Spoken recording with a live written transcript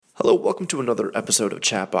Hello, welcome to another episode of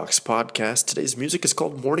Chatbox Podcast. Today's music is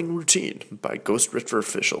called Morning Routine by Ghost Richter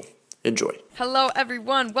Official. Enjoy. Hello,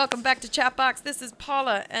 everyone. Welcome back to Chatbox. This is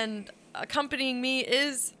Paula, and accompanying me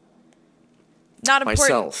is not important.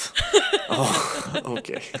 Myself. Oh,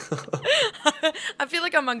 okay. I feel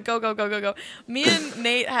like I'm on go. Me and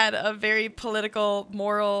Nate had a very political,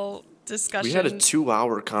 moral discussion. We had a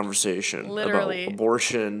 2-hour conversation Literally. about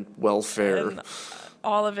abortion, welfare. And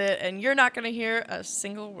all of it, and you're not going to hear a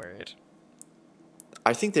single word.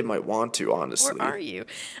 I think they might want to, honestly. Or are you?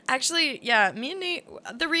 Actually, yeah, me and Nate,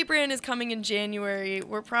 the rebrand is coming in January.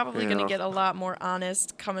 We're probably going to get a lot more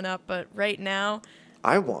honest coming up, but right now...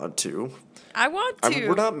 I want to. I want to. I mean,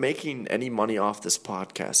 we're not making any money off this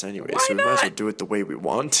podcast anyway, Why so we not? might as well do it the way we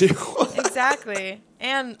want to. Exactly.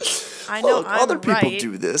 And I know I'm other people right,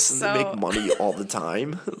 do this, and so... they make money all the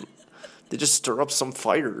time. They just stir up some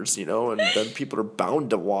fires, and then people are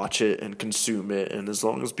bound to watch it and consume it. And as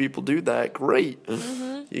long as people do that, great.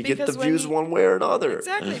 Mm-hmm. You get the views one way or another.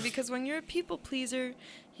 Exactly, because when you're a people pleaser,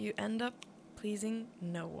 you end up pleasing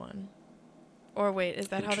no one. Or wait, is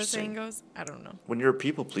that how the saying goes? I don't know. When you're a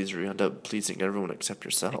people pleaser, you end up pleasing everyone except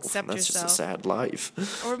yourself. That's just a sad life.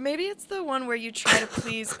 Or maybe it's the one where you try to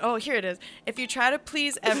please... Oh, here it is. If you try to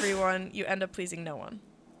please everyone, you end up pleasing no one.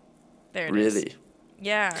 There it is. Really?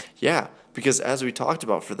 Yeah. Yeah, because as we talked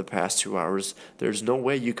about for the past 2 hours, there's no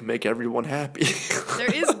way you can make everyone happy.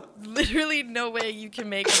 There is literally no way you can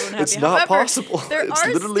make everyone happy. It's not possible. It's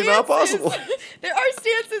literally not possible. There are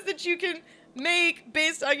stances that you can make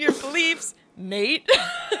based on your beliefs, Nate.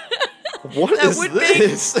 What is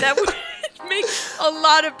this? That would make a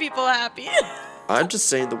lot of people happy. I'm just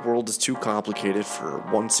saying the world is too complicated for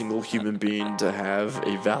one single human being to have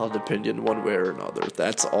a valid opinion one way or another.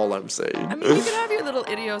 That's all I'm saying. I mean, you can have your little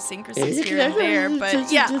idiosyncrasies here and there,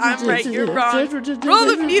 but yeah, I'm right, you're wrong. Roll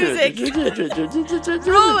the music!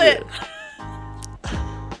 Roll it!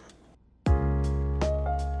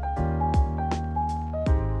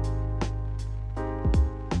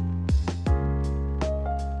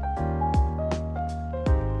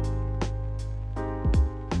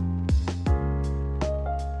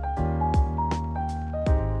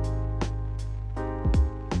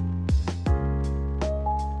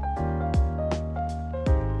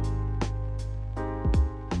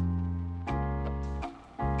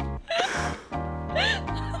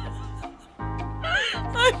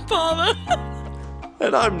 I'm Paula.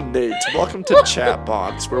 And I'm Nate. Welcome to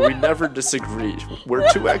Chatbox, where we never disagree. Where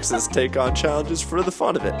two exes take on challenges for the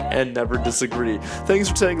fun of it and never disagree. Thanks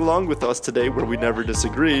for tagging along with us today, where we never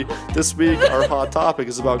disagree. This week, our hot topic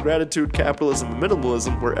is about gratitude, capitalism, and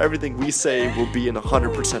minimalism, where everything we say will be in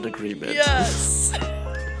 100% agreement. Yes.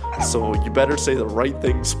 So you better say the right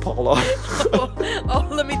things, Paula. oh,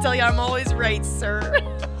 let me tell you, I'm always right, sir.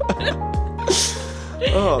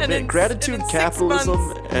 Oh, man, gratitude,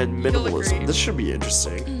 capitalism, and minimalism. This should be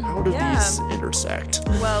interesting. How do these intersect?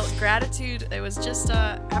 Well, gratitude, it was just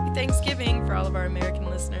happy Thanksgiving for all of our American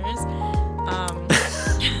listeners.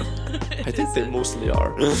 I think they mostly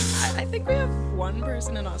are. I think we have one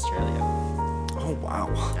person in Australia. Oh, wow.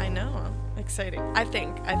 I know. Exciting. I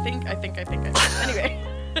think. Anyway.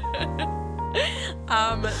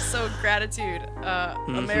 So gratitude,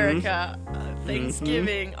 America,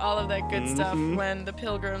 Thanksgiving, all of that good stuff, when the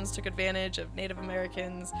Pilgrims took advantage of Native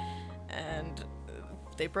Americans and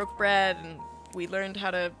they broke bread and we learned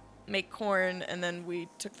how to make corn, and then we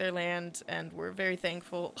took their land, and we're very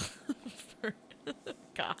thankful for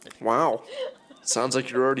God. Wow. Sounds like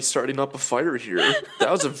you're already starting up a fire here. That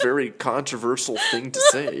was a very controversial thing to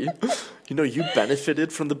say. You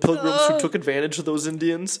benefited from the Pilgrims who took advantage of those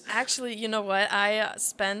Indians. Actually, you know what? I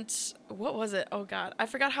spent, what was it? Oh, God. I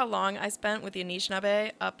forgot how long I spent with the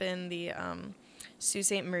Anishinaabe up in the Sault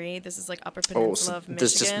Ste. Marie. This is like Upper Peninsula of Michigan.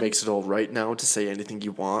 This just makes it all right now to say anything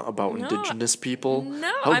you want about indigenous people? No,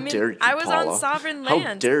 How dare you, I was Paula? on sovereign land.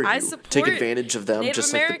 How dare you take support advantage of them Native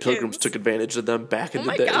just Americans. like the Pilgrims took advantage of them back in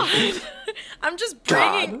the day? Oh my God. I'm just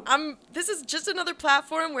bringing, this is just another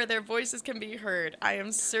platform where their voices can be heard. I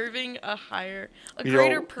am serving a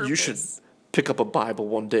greater purpose. You should pick up a Bible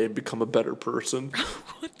one day and become a better person.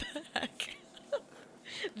 What the heck?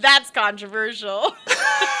 That's controversial.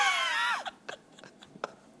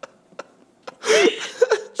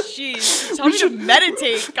 Jeez, tell me to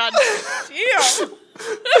meditate. God damn.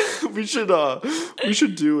 We should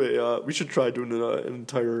try doing an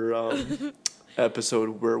entire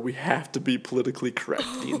episode where we have to be politically correct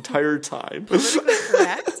the entire time. Politically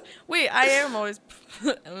correct? Wait, I am always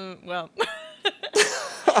well.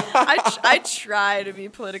 I try to be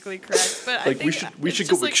politically correct, but I think we should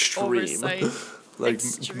go like extreme. Oversight.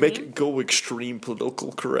 Make it go extreme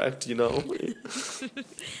political correct,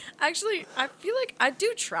 Actually, I feel like I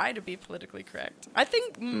do try to be politically correct. I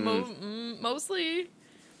think mostly.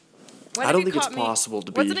 I don't think it's possible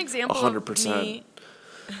to be 100%. What's an example of me?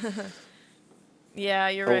 Yeah,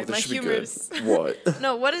 you're right. My humor's... What?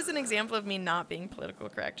 No, what is an example of me not being political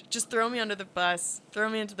correct? Just throw me under the bus. Throw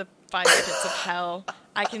me into the fire pits of hell.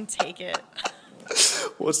 I can take it.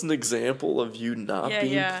 What's an example of you not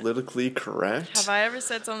being politically correct? Have I ever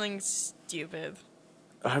said something stupid?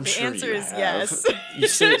 I'm sure the answer you is have. yes. You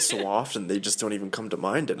say it so often, they just don't even come to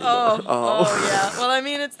mind anymore. Oh, yeah. Well, I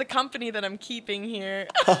mean, it's the company that I'm keeping here.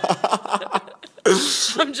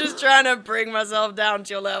 I'm just trying to bring myself down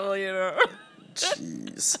to your level, you know.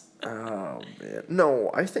 Jeez. Oh, man.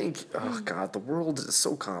 No, I think, oh, God, the world is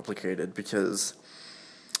so complicated because...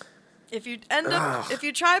 If you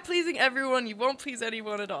try pleasing everyone, you won't please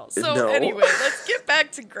anyone at all. So anyway, let's get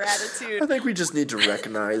back to gratitude. I think we just need to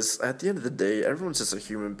recognize, at the end of the day, everyone's just a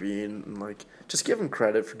human being. And, like, just give them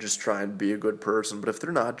credit for just trying to be a good person. But if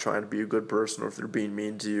they're not trying to be a good person, or if they're being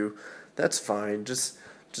mean to you, that's fine. Just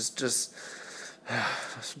and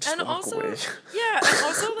walk also, away. Yeah, and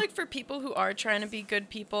also, like, for people who are trying to be good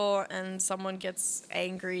people and someone gets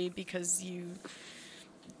angry because you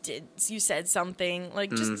said something, like,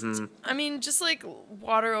 just I mean, just like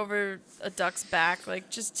water over a duck's back, like,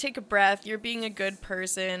 just take a breath. You're being a good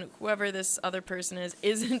person. Whoever this other person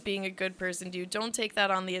isn't being a good person to you. Don't take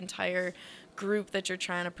that on the entire group that you're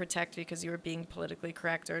trying to protect because you were being politically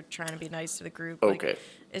correct or trying to be nice to the group. Okay. Like,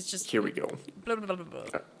 it's just here we go. Blah, blah, blah, blah.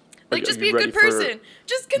 Like, just be a good person.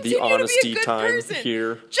 Just continue to be a good person.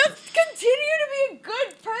 Here. Just continue to be a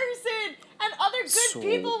good person, and other good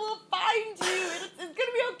people will find you. It's gonna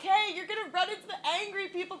be okay. You're gonna run into the angry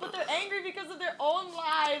people, but they're angry because of their own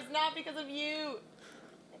lives, not because of you.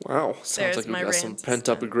 Wow, sounds like we got some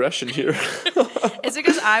pent-up aggression here. It's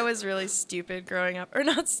because I was really stupid growing up, or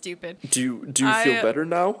not stupid. Do you feel better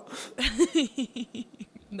now?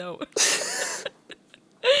 No.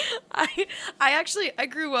 I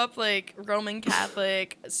grew up like Roman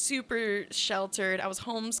Catholic, super sheltered. I was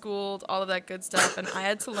homeschooled, all of that good stuff, and I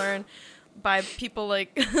had to learn by people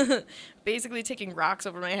like basically taking rocks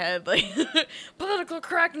over my head, like political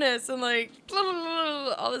correctness and like blah, blah,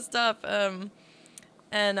 blah, all this stuff.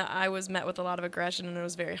 And I was met with a lot of aggression, and it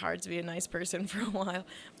was very hard to be a nice person for a while.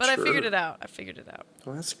 But sure. I figured it out.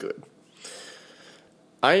 Well, that's good.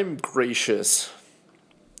 I am gracious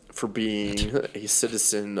for being a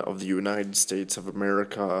citizen of the United States of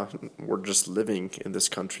America. We're just living in this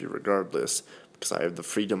country regardless because I have the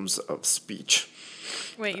freedoms of speech.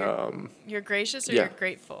 Wait, you're gracious or you're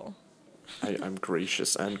grateful? I'm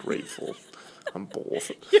gracious and grateful. I'm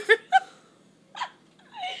both.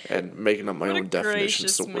 And making up my own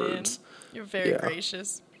definitions of words. You're very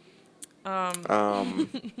gracious. I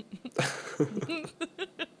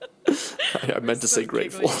meant to say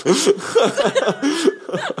grateful. I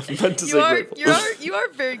meant to say grateful. You are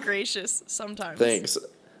very gracious sometimes. Thanks.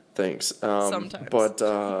 Sometimes. But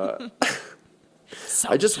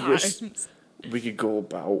I just wish we could go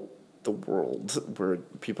about the world where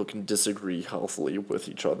people can disagree healthily with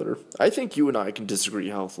each other. I think you and I can disagree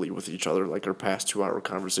healthily with each other, like our past 2-hour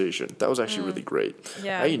conversation. That was actually really great.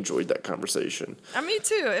 Yeah. I enjoyed that conversation. Me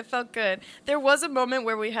too. It felt good. There was a moment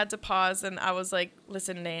where we had to pause, and I was like,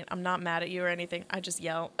 listen, Nate, I'm not mad at you or anything. I just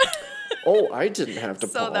yell. Oh, I didn't have to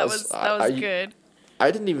pause. So that was good. I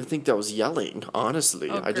didn't even think that was yelling, honestly.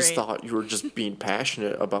 Oh, I just thought you were just being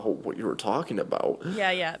passionate about what you were talking about.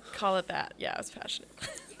 Yeah. Call it that. Yeah, I was passionate.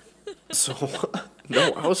 So,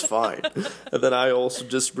 no, I was fine. And then I also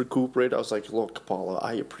just recuperated. I was like, look, Paula,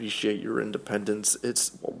 I appreciate your independence.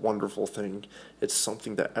 It's a wonderful thing. It's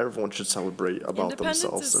something that everyone should celebrate about themselves.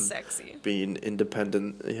 Independence is sexy. Being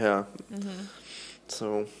independent, yeah. Mm-hmm.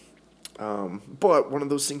 So, but one of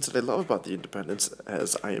those things that I love about the independence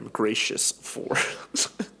is I am gracious for.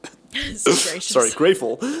 Sorry,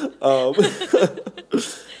 grateful.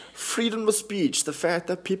 Freedom of speech, the fact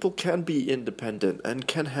that people can be independent and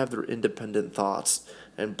can have their independent thoughts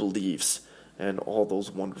and beliefs and all those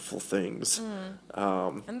wonderful things.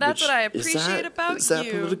 And that's what I appreciate about you. Is that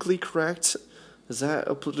politically correct? Is that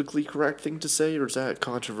a politically correct thing to say, or is that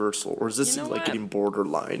controversial? Or is this getting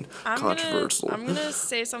borderline controversial? I'm going to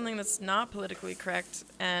say something that's not politically correct,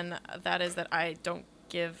 and that is that I don't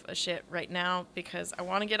give a shit right now because I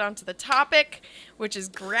want to get onto the topic, which is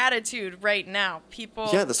gratitude right now. People.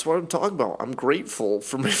 Yeah, that's what I'm talking about. I'm grateful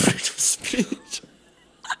for my freedom of speech.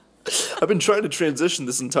 I've been trying to transition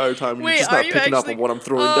this entire time, and you're just not picking up on what I'm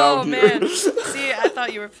throwing down here. Man. See, I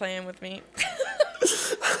thought you were playing with me.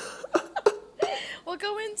 Well,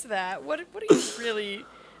 go into that. What do you really,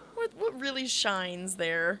 what really shines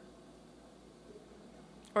there?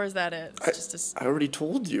 Or is that it? It's just a I already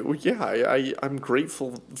told you. Yeah, I'm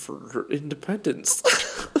grateful for independence.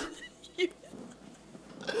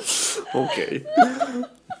 Okay.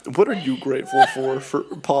 What are you grateful for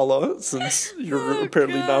Paula, since you're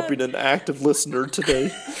apparently not being an active listener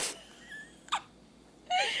today?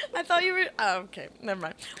 I thought you were. Oh, okay, never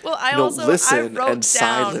mind. Well, I No, also listen I wrote and down.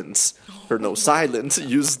 silence. Or no, silence.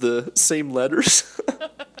 Use the same letters.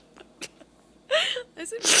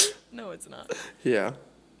 Is it me? No, it's not. Yeah.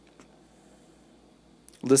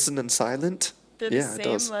 Listen and silent? They're the Yeah, it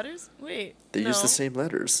same does. letters? Wait. They use no. the same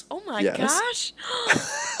letters. Oh my Yes. gosh.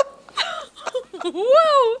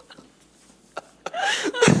 Whoa.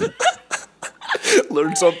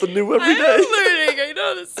 Learn something new every I day. am learning. I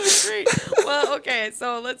know, that's so great. Well, okay,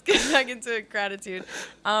 so let's get back into gratitude.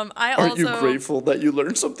 Aren't you grateful that you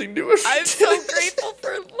learn something new every I'm day? so grateful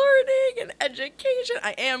for learning and education.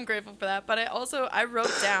 I am grateful for that, but I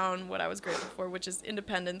wrote down what I was grateful for, which is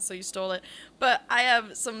independence, so you stole it. But I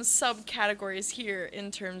have some subcategories here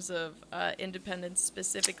in terms of independence,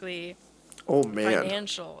 specifically Oh, man.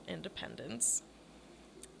 financial independence.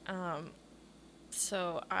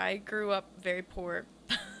 So I grew up very poor.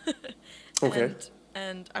 Okay.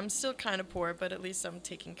 And I'm still kind of poor, but at least I'm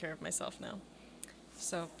taking care of myself now.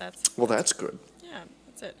 So that's Well, that's good. yeah,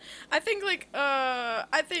 that's it. I think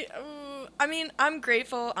I mean, I'm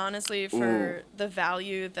grateful honestly for the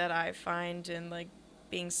value that I find in like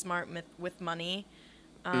being smart with money,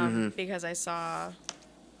 because I saw,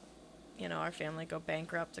 you know, our family go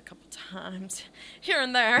bankrupt a couple times here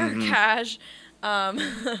and there, cash,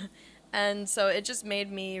 and so it just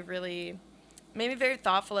made me very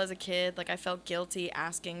thoughtful as a kid. Like I felt guilty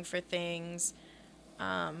asking for things.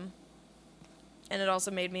 And it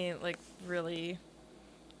also made me like really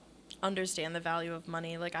understand the value of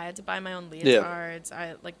money. Like I had to buy my own leotards.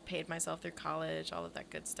 I like paid myself through college, all of that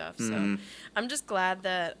good stuff. So I'm just glad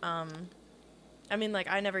that I mean, like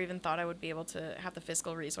I never even thought I would be able to have the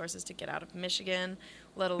fiscal resources to get out of Michigan,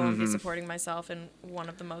 let alone be supporting myself in one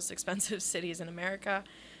of the most expensive cities in America.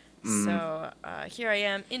 So here I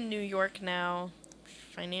am in New York now,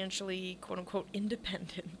 financially, quote unquote,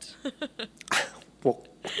 independent. Well,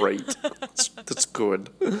 great. That's good.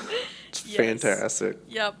 It's Yes. fantastic.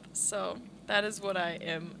 Yep. So that is what I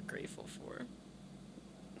am grateful for.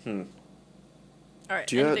 All right.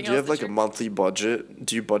 Do you anything have else like that a you're- monthly budget?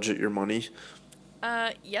 Do you budget your money?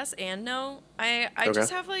 Yes and no. I Okay.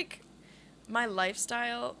 just have like my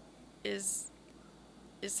lifestyle is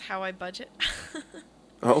how I budget.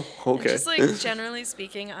 Oh, And okay. just like generally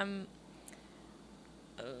speaking, I'm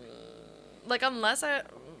like unless I'm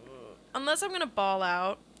gonna ball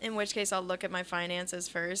out, in which case I'll look at my finances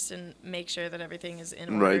first and make sure that everything is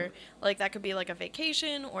in Right. order. Like that could be like a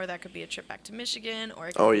vacation, or that could be a trip back to Michigan, or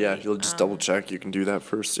it could Oh, be, yeah. You'll just double check. You can do that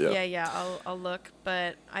first. Yeah. Yeah, I'll look,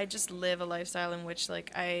 but I just live a lifestyle in which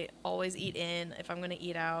like I always eat in. If I'm gonna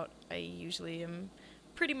eat out, I usually am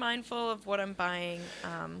pretty mindful of what I'm buying.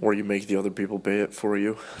 Or you make the other people pay it for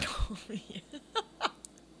you.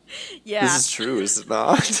 Yeah, This is true, is it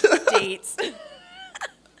not? dates.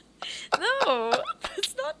 No,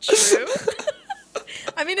 that's not true.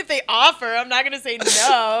 I mean, if they offer, I'm not gonna say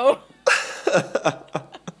no.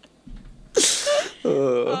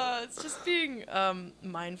 It's just being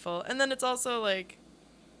mindful, and then it's also like,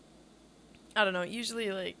 I don't know.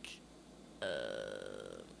 Usually, like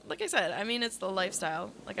I said, I mean, it's the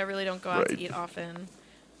lifestyle. Like, I really don't go out Right. to eat often.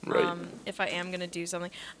 Right. If I am gonna do something.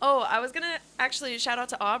 Oh, I was gonna actually shout out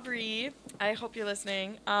to Aubrey. I hope you're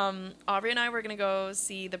listening. Aubrey and I were gonna go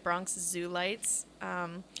see the Bronx Zoo lights.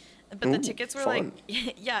 But the Ooh, tickets were fun.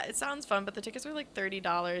 like, yeah, it sounds fun, but the tickets were like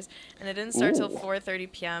 $30, and it didn't start till Ooh.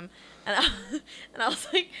 4:30 p.m. And I was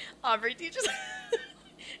like, Aubrey, do you just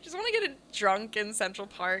want to get drunk in Central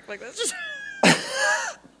Park? Like, let's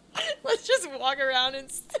just walk around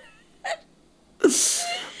instead.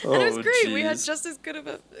 Oh, And it was great. We had jeez. just as good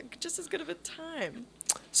of a time.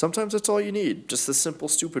 Sometimes that's all you need. Just the simple,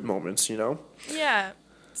 stupid moments, you know? Yeah,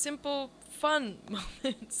 simple, fun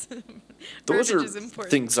moments. Those Verbiage are is important.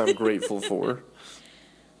 things I'm grateful for.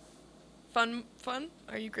 Fun.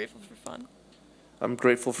 Are you grateful for fun? I'm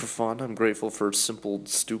grateful for fun. I'm grateful for simple,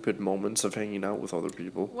 stupid moments of hanging out with other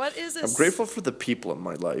people. What is I'm grateful for the people in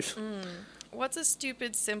my life. What's a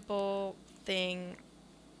stupid, simple thing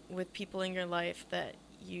with people in your life that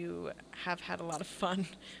you have had a lot of fun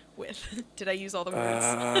with? Did I use all the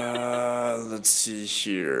words? Let's see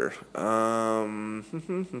here. I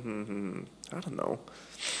don't know.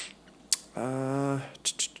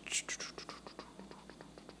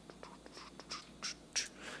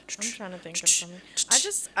 I'm trying to think of something.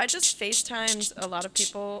 I just FaceTimed a lot of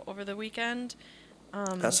people over the weekend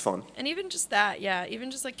That's fun. And even just that, yeah,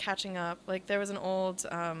 even just like catching up. Like there was an old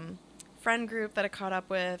friend group that I caught up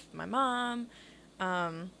with. My mom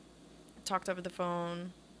talked over the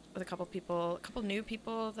phone with a couple people, a couple new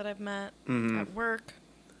people that I've met at work,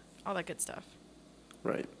 all that good stuff.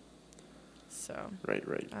 Right. So.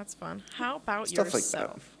 Right. That's fun. How about Stuff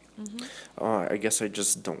yourself? like that. I guess I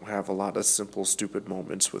just don't have a lot of simple, stupid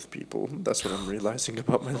moments with people. That's what I'm realizing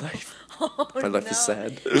about my life. My life is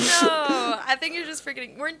sad. No, I think you're just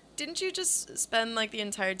forgetting. Didn't you just spend like the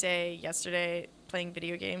entire day yesterday playing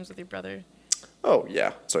video games with your brother? Oh,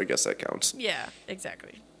 yeah. So I guess that counts. Yeah,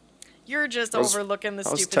 exactly. You're just overlooking the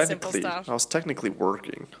stupid, simple stuff. I was technically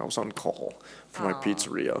working. I was on call for my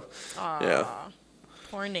pizzeria. Yeah.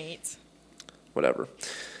 Poor Nate. Whatever.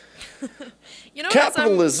 You know,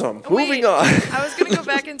 capitalism. Moving on. I was going to go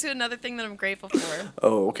back into another thing that I'm grateful for.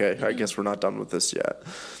 Oh, okay. I guess we're not done with this yet.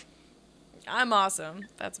 I'm awesome.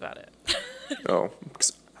 That's about it. Oh.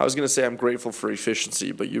 I was going to say I'm grateful for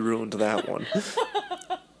efficiency, but you ruined that one.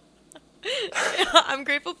 I'm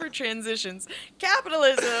grateful for transitions.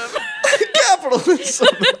 Capitalism. Capitalism.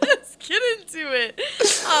 Let's get into it.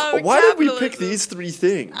 Why did we pick these three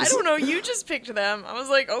things? I don't know. You just picked them. I was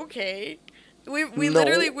like, okay. We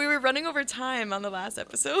were running over time on the last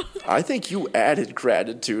episode. I think you added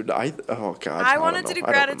gratitude. I wanted to do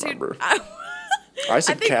gratitude. I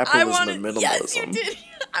said capitalism and minimalism. Yes, you did.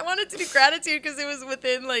 I wanted to do gratitude because it was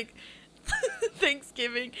within like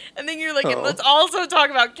Thanksgiving, and then you're like, and let's also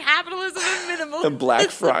talk about capitalism and minimalism. And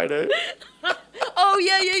Black Friday. Oh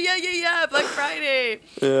yeah, Black Friday.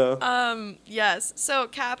 Yeah. Yes. So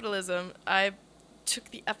capitalism. I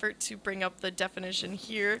took the effort to bring up the definition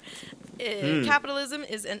here. Capitalism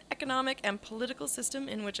is an economic and political system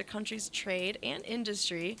in which a country's trade and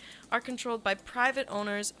industry are controlled by private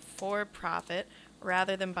owners for profit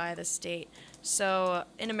rather than by the state. So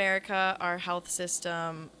in America, our health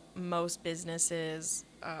system, most businesses,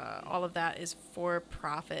 all of that is for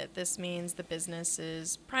profit. This means the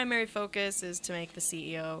business's primary focus is to make the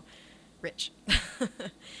CEO rich.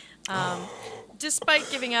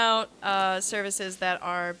 Despite giving out services that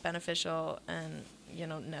are beneficial and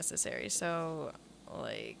necessary. So,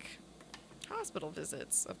 like hospital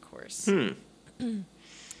visits, of course.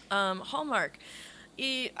 Hallmark.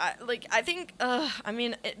 I think.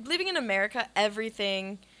 Living in America,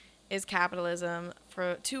 everything is capitalism.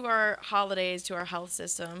 To our holidays, to our health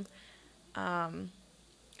system. Fun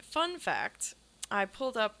fact: I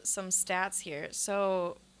pulled up some stats here.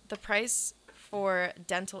 So the price for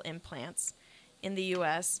dental implants in the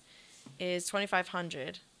U.S. is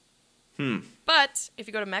 $2,500. But if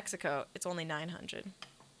you go to Mexico, it's only $900.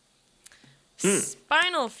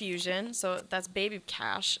 Spinal fusion, so that's baby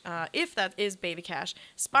cash. If that is baby cash,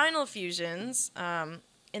 spinal fusions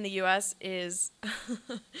in the U.S. is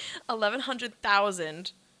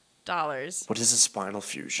 $1,100,000. What is a spinal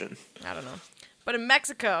fusion? I don't know, but in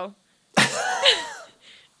Mexico.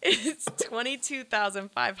 It's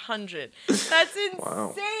 $22,500. That's insane.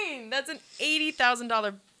 Wow. That's an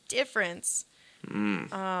 $80,000 difference.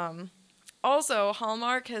 Also,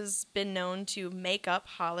 Hallmark has been known to make up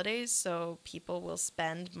holidays, so people will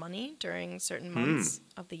spend money during certain months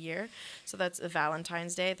of the year. So that's a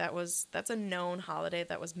Valentine's Day. That's a known holiday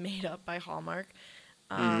that was made up by Hallmark.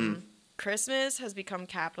 Christmas has become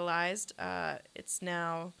capitalized. It's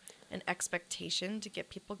now an expectation to get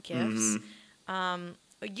people gifts.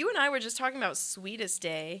 You and I were just talking about Sweetest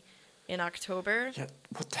Day in October. Yeah,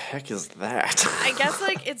 what the heck is that? I guess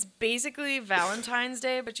like it's basically Valentine's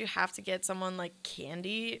Day, but you have to get someone like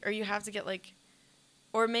candy, or you have to get like,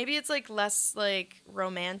 or maybe it's like less like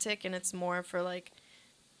romantic and it's more for like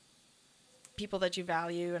people that you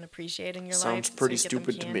value and appreciate in your life. Sounds pretty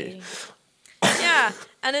stupid to me. Yeah,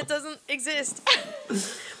 and it doesn't exist.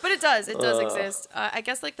 But it does. It does exist. I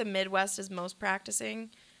guess like the Midwest is most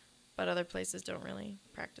practicing, but other places don't really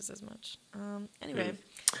practice as much. Anyway,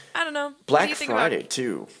 I don't know. Black Friday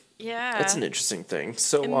too. Yeah, that's an interesting thing.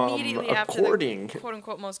 So immediately after the quote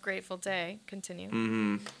unquote most grateful day,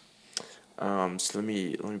 continue. So let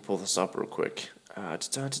me pull this up real quick. Yeah.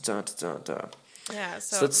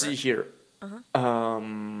 So let's see here.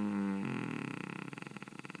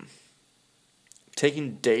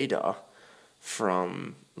 Taking data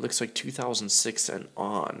from looks like 2006 and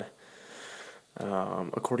on.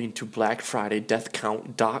 According to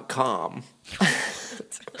BlackFridayDeathCount.com,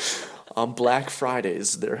 on Black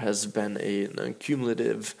Fridays there has been a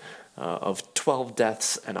cumulative of 12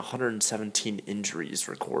 deaths and 117 injuries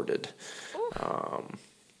recorded. I'm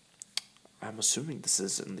assuming this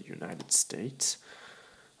is in the United States.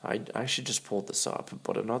 I actually just pulled this up,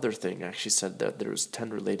 but another thing actually said that there was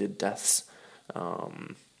 10 related deaths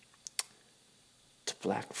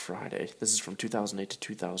Black Friday. This is from 2008 to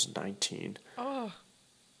 2019. Oh,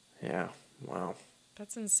 Yeah, wow.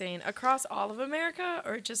 that's insane. Across all of America,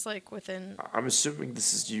 or just like within? I'm assuming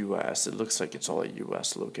this is U.S. It looks like it's all at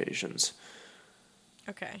U.S. locations.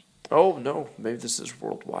 Okay. Oh, no, maybe this is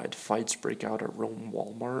worldwide. Fights break out at Rome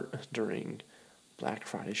Walmart during Black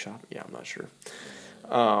Friday shopping. Yeah, I'm not sure.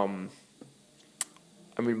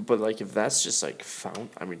 I mean, but like if that's just like found,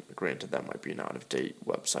 I mean, granted that might be an out of date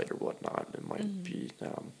website or whatnot. It might be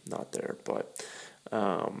not there, but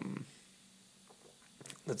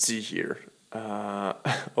let's see here.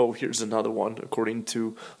 Oh, here's another one. According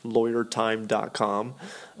to LawyerTime.com,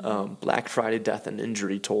 Black Friday death and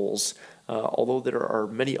injury tolls. Although there are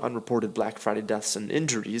many unreported Black Friday deaths and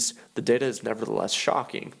injuries, the data is nevertheless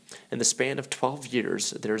shocking. In the span of 12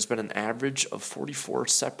 years, there has been an average of 44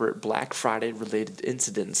 separate Black Friday-related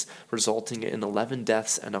incidents, resulting in 11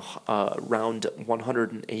 deaths and around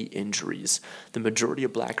 108 injuries. The majority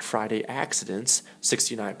of Black Friday accidents,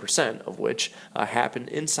 69% of which, happen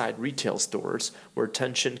inside retail stores, where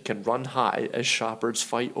tension can run high as shoppers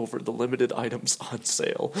fight over the limited items on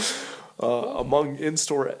sale. Among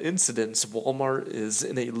in-store incidents, Walmart is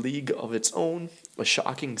in a league of its own. A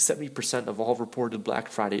shocking 70% of all reported Black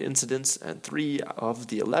Friday incidents and 3 of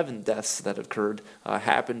the 11 deaths that occurred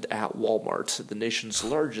happened at Walmart, the nation's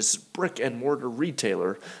largest brick-and-mortar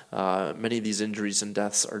retailer. Many of these injuries and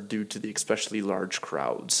deaths are due to the especially large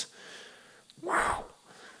crowds. Wow.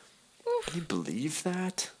 Oof. Can you believe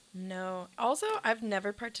that? No. Also, I've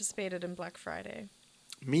never participated in Black Friday.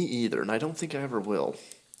 Me either, and I don't think I ever will.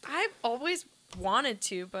 I've always wanted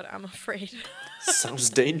to, but I'm afraid. Sounds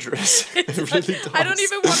dangerous. It really does. I don't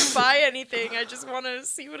even want to buy anything. I just want to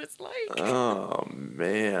see what it's like. Oh,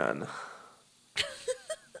 man.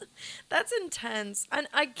 That's intense. And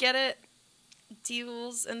I get it,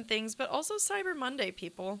 deals and things, but also Cyber Monday,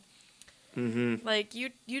 people. Mm-hmm. Like, you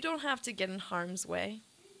don't have to get in harm's way.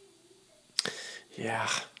 Yeah.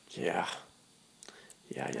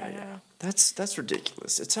 That's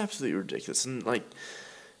ridiculous. It's absolutely ridiculous. And, like,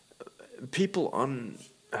 people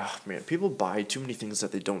buy too many things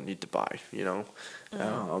that they don't need to buy, you know?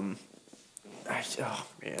 You're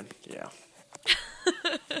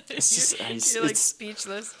like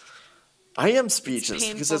speechless. I am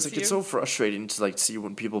speechless because painful it's so frustrating to like see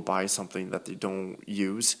when people buy something that they don't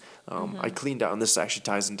use. I cleaned out, and this actually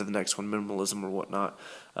ties into the next one, minimalism or whatnot.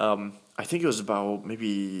 I think it was about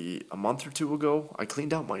maybe a month or two ago. I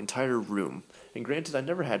cleaned out my entire room, and granted, I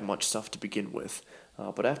never had much stuff to begin with.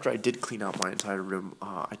 But after I did clean out my entire room,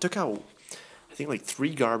 I took out, I think, like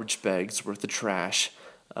 3 garbage bags worth of trash,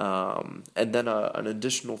 and then an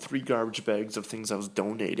additional 3 garbage bags of things I was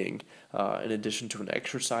donating, in addition to an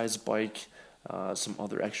exercise bike, some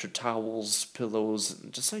other extra towels, pillows,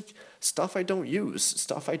 and just like stuff I don't use,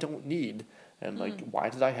 stuff I don't need. And like, why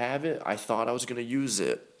did I have it? I thought I was going to use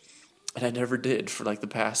it. And I never did for like the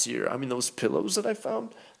past year. I mean, those pillows that I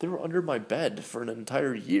found, they were under my bed for an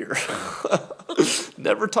entire year.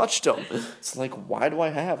 Never touched them. It's like, why do I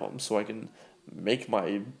have them? So I can make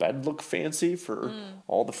my bed look fancy for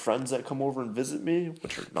all the friends that come over and visit me,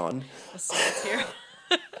 which are none. Here.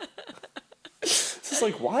 It's just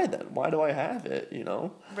like, why then? Why do I have it, you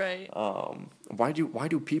know? Right. Why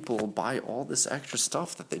do people buy all this extra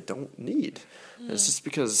stuff that they don't need? It's just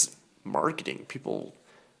because marketing, people...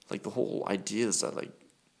 Like, the whole idea is that, like,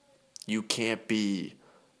 you can't be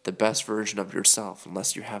the best version of yourself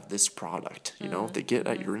unless you have this product, you know? They get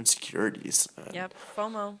at your insecurities. Yep,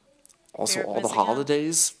 FOMO. Also, all the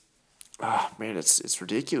holidays, man, it's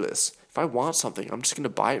ridiculous. If I want something, I'm just going to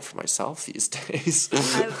buy it for myself these days.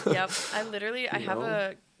 I have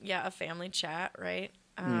a family chat, right?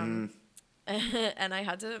 And I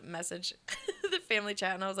had to message the family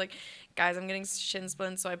chat, and I was like, guys, I'm getting shin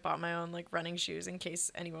splints, so I bought my own like running shoes in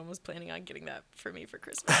case anyone was planning on getting that for me for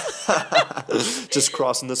Christmas. Just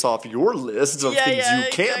crossing this off your list of things you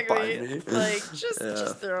can't buy me. Like,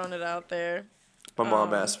 just throwing it out there. My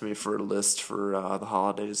mom asked me for a list for the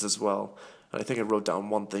holidays as well. And I think I wrote down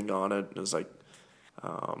one thing on it. It was like,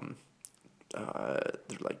 they're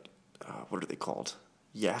like, what are they called?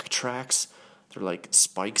 Yak tracks. They're like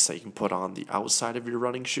spikes that you can put on the outside of your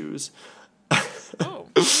running shoes. Oh.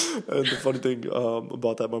 And the funny thing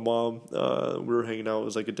about that, my mom, we were hanging out, it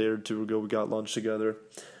was like a day or two ago, we got lunch together.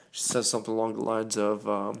 She says something along the lines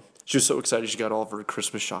of, she was so excited she got all of her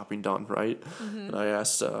Christmas shopping done, right? And I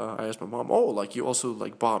asked my mom, oh, like you also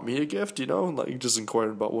like bought me a gift, you know? Like just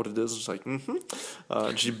inquired about what it is. It's like, and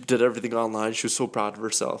she did everything online. She was so proud of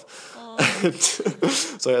herself. And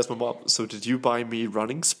so I asked my mom, so did you buy me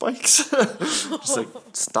running spikes? She's like,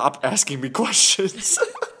 stop asking me questions.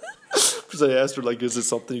 Because I asked her, like, is it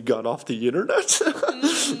something you got off the internet?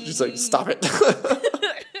 She's like, stop it.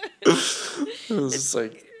 It was just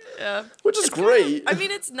like, Yeah. which is great. I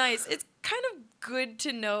mean, it's nice. It's kind of good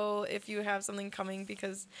to know if you have something coming,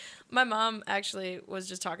 because my mom actually was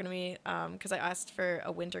just talking to me because I asked for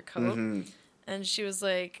a winter coat, and she was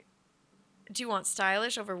like, do you want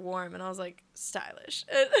stylish over warm? And I was like, stylish.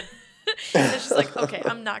 And she's like, okay,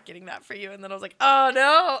 I'm not getting that for you. And then I was like, oh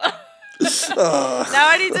no. Now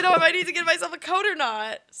I need to know if I need to get myself a coat or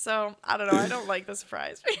not. So I don't know. I don't like the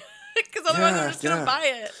surprise because otherwise I'm just gonna buy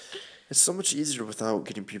it. It's so much easier without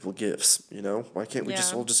getting people gifts, you know? Why can't we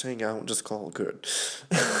just all just hang out and just call it good?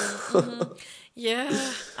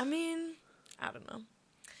 Yeah, I mean, I don't know.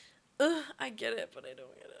 I get it, but I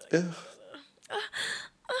don't get it.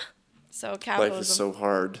 So capitalism. Life is so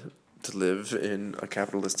hard to live in a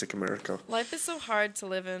capitalistic America. Life is so hard to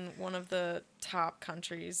live in one of the top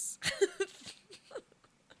countries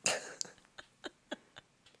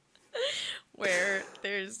where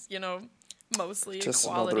there's, mostly just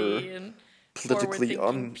equality and politically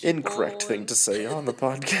incorrect thing to say on the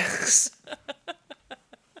podcast.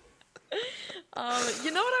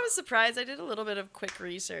 You know what I was surprised? I did a little bit of quick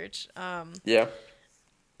research. Yeah.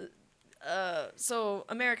 So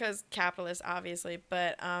America is capitalist, obviously,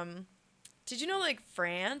 but did you know like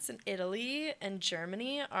France and Italy and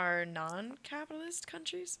Germany are non-capitalist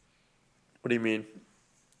countries? What do you mean?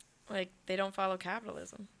 Like they don't follow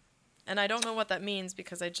capitalism. And I don't know what that means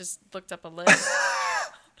because I just looked up a list.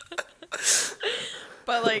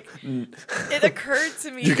 But like it occurred to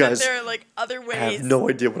me that there are like other ways. I have no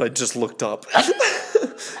idea what I just looked up.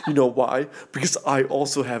 You know why? Because I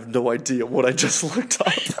also have no idea what I just looked up.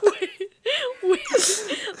 Wait.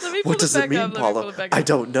 Let me pull what does it mean, Paula? I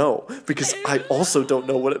don't know because I also don't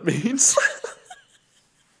know what it means.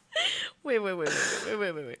 Wait.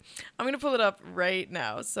 I'm gonna pull it up right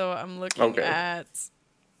now. So I'm looking at.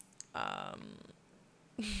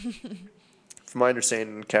 From my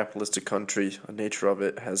understanding, in a capitalistic country, the nature of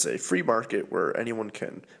it has a free market where anyone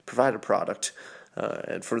can provide a product,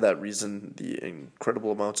 and for that reason, the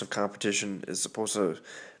incredible amounts of competition is supposed to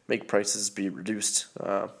make prices be reduced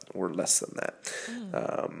or less than that.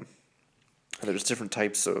 There's different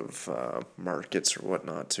types of markets or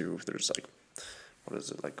whatnot too. There's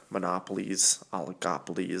like monopolies,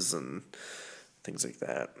 oligopolies, and things like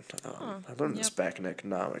that. I learned this back in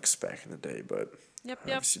economics back in the day, but I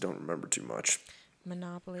obviously don't remember too much.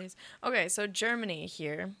 Monopolies. Okay, so Germany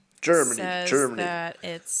here. Germany. That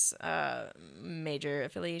its major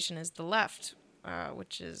affiliation is the left,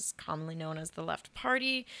 which is commonly known as the Left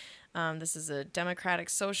Party. This is a democratic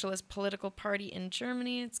socialist political party in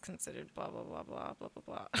Germany. It's considered blah, blah, blah, blah, blah, blah,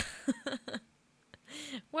 blah.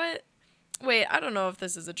 What? Wait, I don't know if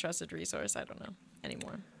this is a trusted resource. I don't know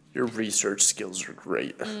anymore. Your research skills are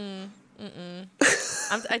great. I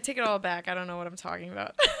take it all back. I don't know what I'm talking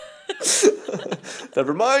about.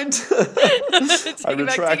 Never mind. I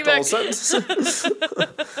retract all sentences.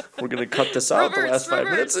 We're going to cut this out the last 5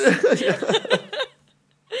 minutes.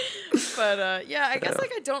 But, I guess, I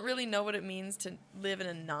don't really know what it means to live in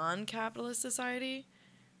a non-capitalist society.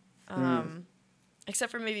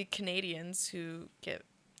 Except for maybe Canadians who get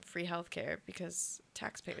free healthcare because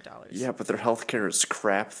taxpayer dollars. Yeah, but their healthcare is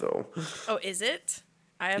crap, though. Oh, is it?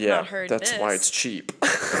 I have not heard this. Yeah, that's why it's cheap.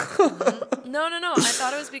 No. I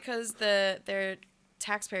thought it was because their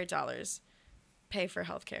taxpayer dollars pay for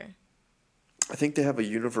healthcare. I think they have a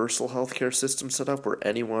universal healthcare system set up where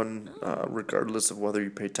anyone, regardless of whether you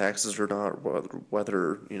pay taxes or not,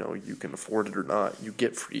 whether you can afford it or not, you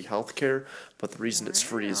get free healthcare. But the reason it's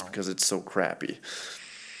free is because it's so crappy.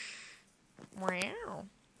 Wow.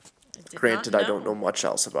 Granted, I don't know much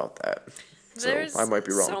else about that. There's so I might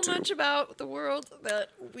be wrong so too. much about the world that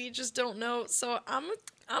we just don't know. So I'm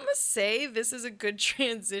gonna say this is a good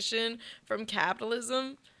transition from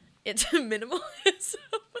capitalism into minimalism.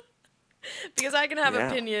 Because I can have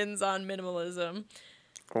opinions on minimalism.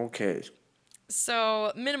 Okay.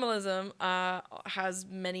 So minimalism has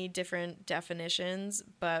many different definitions,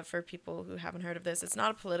 but for people who haven't heard of this, it's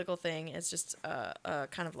not a political thing. It's just a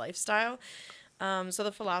kind of lifestyle. So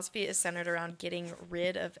the philosophy is centered around getting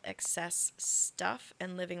rid of excess stuff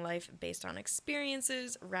and living life based on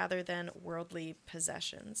experiences rather than worldly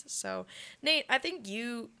possessions. So, Nate, I think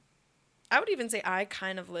I would even say I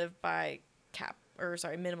kind of live by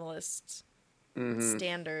minimalist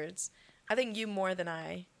standards. I think you more than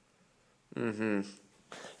I.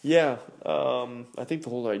 Yeah, I think the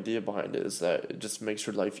whole idea behind it is that it just makes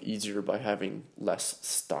your life easier by having less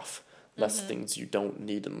stuff, less things you don't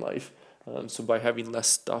need in life. So by having less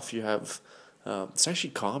stuff, you have It's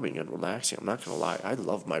actually calming and relaxing. I'm not gonna lie. I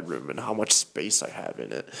love my room and how much space I have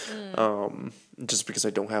in it. Just because I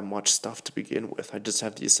don't have much stuff to begin with. I just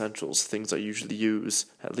have the essentials, things I usually use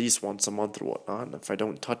at least once a month or whatnot. And if I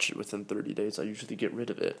don't touch it within 30 days, I usually get rid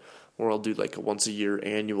of it. Or I'll do like a once a year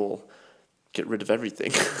annual get rid of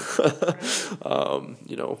everything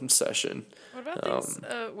session. What about things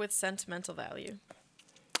with sentimental value?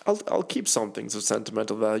 I'll keep some things of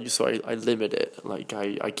sentimental value, so I limit it. Like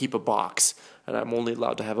I keep a box, and I'm only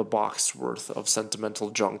allowed to have a box worth of sentimental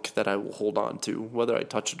junk that I will hold on to, whether I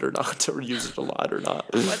touch it or not, or use it a lot or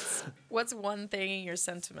not. What's one thing in your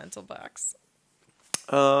sentimental box?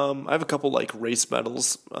 I have a couple like race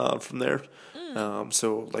medals from there.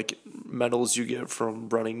 So like medals you get from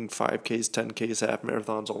running 5Ks, 10Ks, half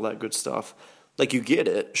marathons, all that good stuff. Like, you get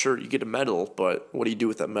it, sure, you get a medal, but what do you do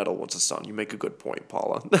with that medal once it's done? You make a good point,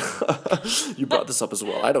 Paula. You brought this up as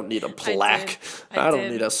well. I don't need a plaque. I don't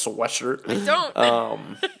need a sweatshirt. I don't.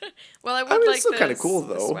 Well, I would like it's still kind of cool,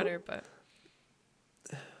 though. Sweater, but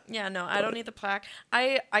yeah, no, I don't need the plaque.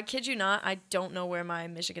 I kid you not, I don't know where my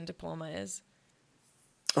Michigan diploma is.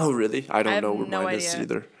 Oh, really? I don't know where no mine idea. is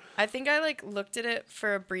either. I think I looked at it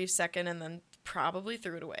for a brief second and then probably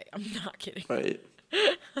threw it away. I'm not kidding. Right.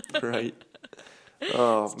 Right.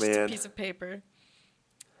 Oh, It's man. just a piece of paper.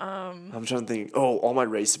 I'm trying to think. Oh, all my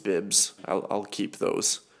race bibs. I'll keep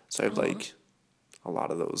those. So I have like a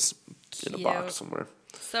lot of those in a box Cute. somewhere.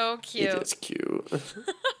 So cute. It is cute.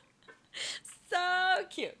 So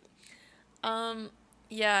cute.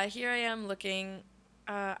 Yeah, here I am looking.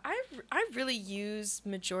 I really use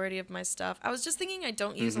majority of my stuff. I was just thinking I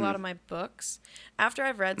don't use a lot of my books. After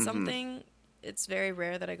I've read something, it's very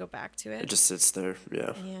rare that I go back to it. It just sits there.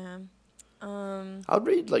 Yeah. Yeah. I'll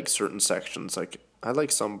read like certain sections. Like I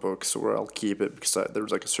like some books where I'll keep it because there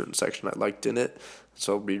was like a certain section I liked in it,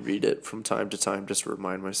 so I'll reread it from time to time just to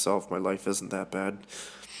remind myself my life isn't that bad.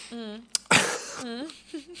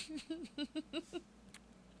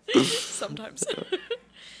 Sometimes.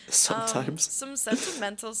 Sometimes. Some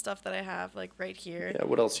sentimental stuff that I have like right here. Yeah.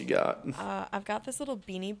 What else you got? I've got this little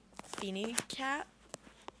beanie cat.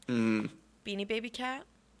 Beanie baby cat.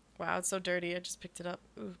 Wow, it's so dirty. I just picked it up.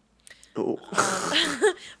 Ooh. Oh.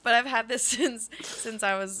 But I've had this since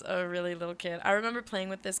I was a really little kid. I remember playing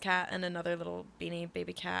with this cat and another little beanie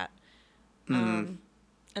baby cat. And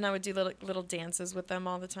I would do little dances with them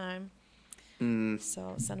all the time.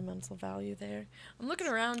 So sentimental value there. I'm looking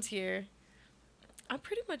around here. I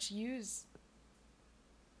pretty much I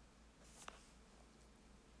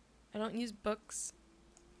don't use books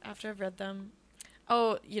after I've read them.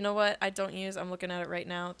 Oh, you know what? I don't use. I'm looking at it right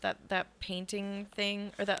now. That painting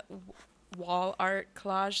thing or that wall art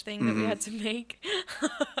collage thing that we had to make.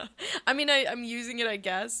 I mean, I'm using it, I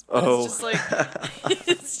guess. But it's just like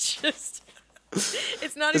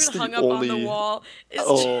it's not even hung up on the wall.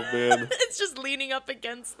 Man. It's just leaning up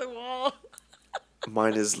against the wall.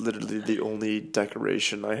 Mine is literally the only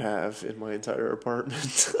decoration I have in my entire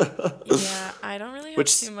apartment. Yeah, I don't really have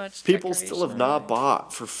Which too much. people still have not decoration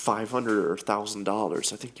bought for $500 or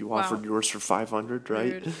 $1,000. I think you offered yours for $500,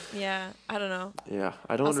 right? Rude. Yeah, I don't know. Yeah,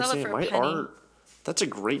 I don't I'll sell it understand. for a My penny. art, that's a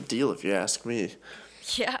great deal if you ask me.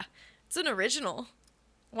 Yeah, it's an original.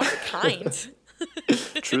 One of a kind.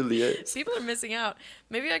 Truly is. People are missing out.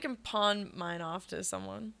 Maybe I can pawn mine off to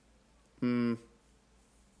someone. I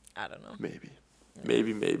don't know. Maybe.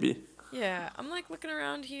 Maybe. Yeah, I'm like looking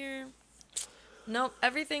around here. Nope,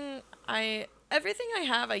 everything I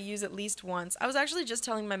have I use at least once. I was actually just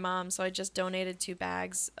telling my mom, so I just donated 2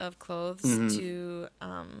 bags of clothes to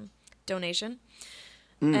donation.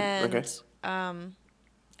 And okay.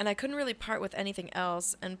 and I couldn't really part with anything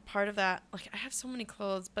else, and part of that, like, I have so many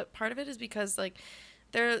clothes, but part of it is because like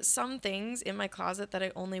there are some things in my closet that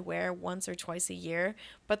I only wear once or twice a year,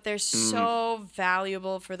 but they're so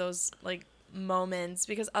valuable for those like moments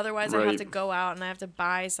because otherwise I have to go out and I have to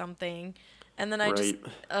buy something, and then I just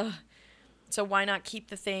so why not keep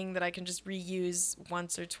the thing that I can just reuse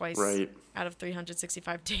once or twice out of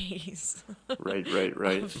 365 days right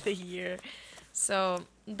of the year. So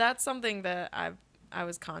that's something that I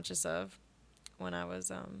was conscious of when I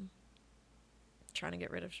was trying to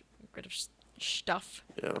get rid of stuff.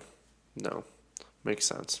 Yeah. No. Makes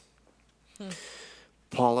sense.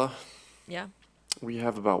 Paula? Yeah. We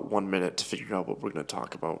have about 1 minute to figure out what we're going to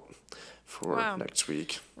talk about for next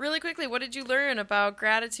week. Really quickly, what did you learn about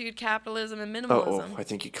gratitude, capitalism, and minimalism? I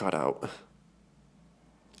think you cut out.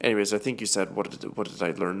 Anyways, I think you said, what did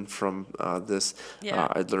I learn from this? Yeah.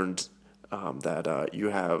 I learned that you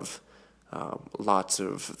have lots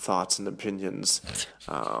of thoughts and opinions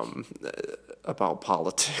about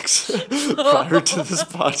politics prior to this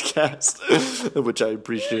podcast, which I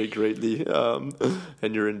appreciate greatly,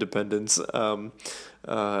 and your independence. God,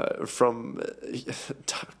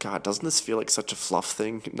 doesn't this feel like such a fluff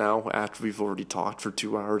thing now after we've already talked for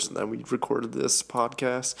 2 hours and then we recorded this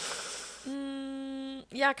podcast?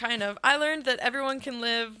 Yeah, kind of. I learned that everyone can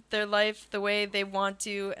live their life the way they want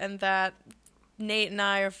to, and that Nate and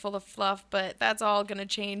I are full of fluff, but that's all going to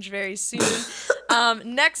change very soon.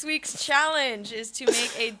 Next week's challenge is to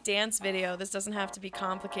make a dance video. This doesn't have to be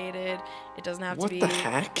complicated. It doesn't have to be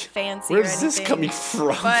fancy or anything. Where's this coming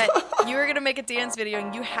from? But you're going to make a dance video,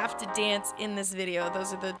 and you have to dance in this video.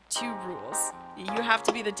 Those are the 2 rules. You have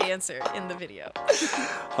to be the dancer in the video.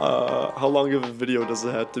 How long of a video does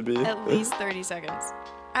it have to be? At least 30 seconds.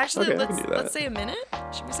 Actually, okay, let's say a minute.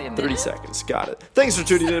 Should we say a minute? 30 seconds. Got it. Thanks for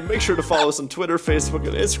tuning in. Make sure to follow us on Twitter, Facebook,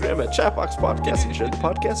 and Instagram at Chatbox Podcast and share the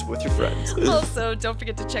podcast with your friends. Also, don't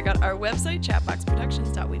forget to check out our website,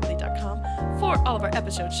 chatboxproductions.weebly.com, for all of our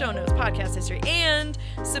episode show notes, podcast history, and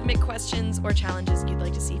submit questions or challenges you'd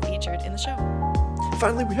like to see featured in the show.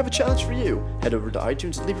 Finally, we have a challenge for you. Head over to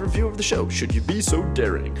iTunes and leave a review of the show, should you be so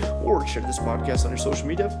daring. Or share this podcast on your social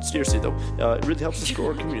media. Seriously, though, it really helps us grow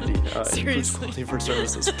our community. Improves quality of our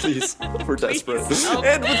services. Please, we're desperate.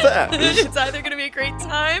 And with that, it's either going to be a great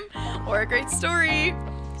time or a great story.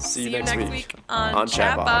 See you next week on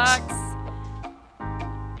Chatbox.